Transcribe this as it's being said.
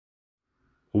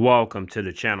Welcome to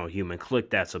the channel, human. Click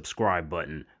that subscribe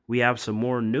button. We have some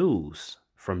more news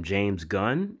from James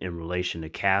Gunn in relation to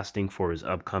casting for his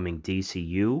upcoming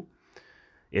DCU.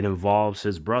 It involves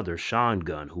his brother, Sean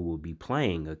Gunn, who will be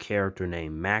playing a character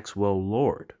named Maxwell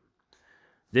Lord.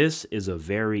 This is a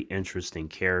very interesting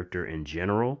character in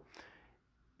general.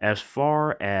 As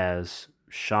far as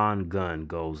Sean Gunn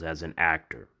goes as an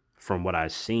actor, from what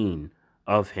I've seen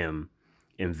of him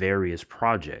in various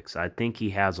projects, I think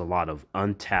he has a lot of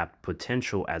untapped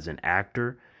potential as an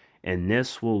actor, and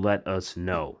this will let us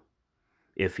know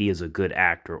if he is a good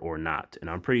actor or not.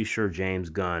 And I'm pretty sure James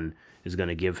Gunn is going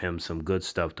to give him some good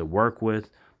stuff to work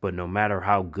with, but no matter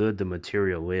how good the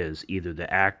material is, either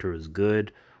the actor is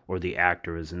good or the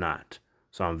actor is not.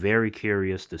 So I'm very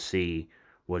curious to see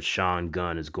what Sean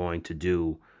Gunn is going to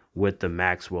do with the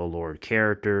Maxwell Lord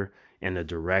character and the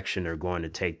direction they're going to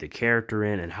take the character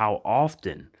in and how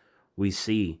often we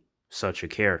see such a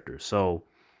character. So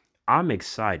I'm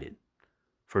excited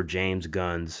for James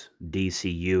Gunn's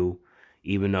DCU,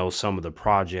 even though some of the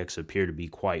projects appear to be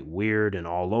quite weird and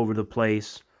all over the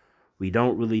place. We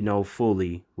don't really know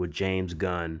fully what James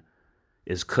Gunn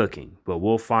is cooking, but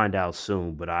we'll find out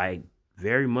soon. But I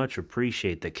very much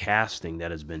appreciate the casting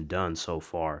that has been done so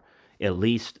far. At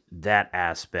least that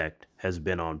aspect has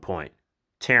been on point.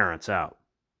 Terrence out.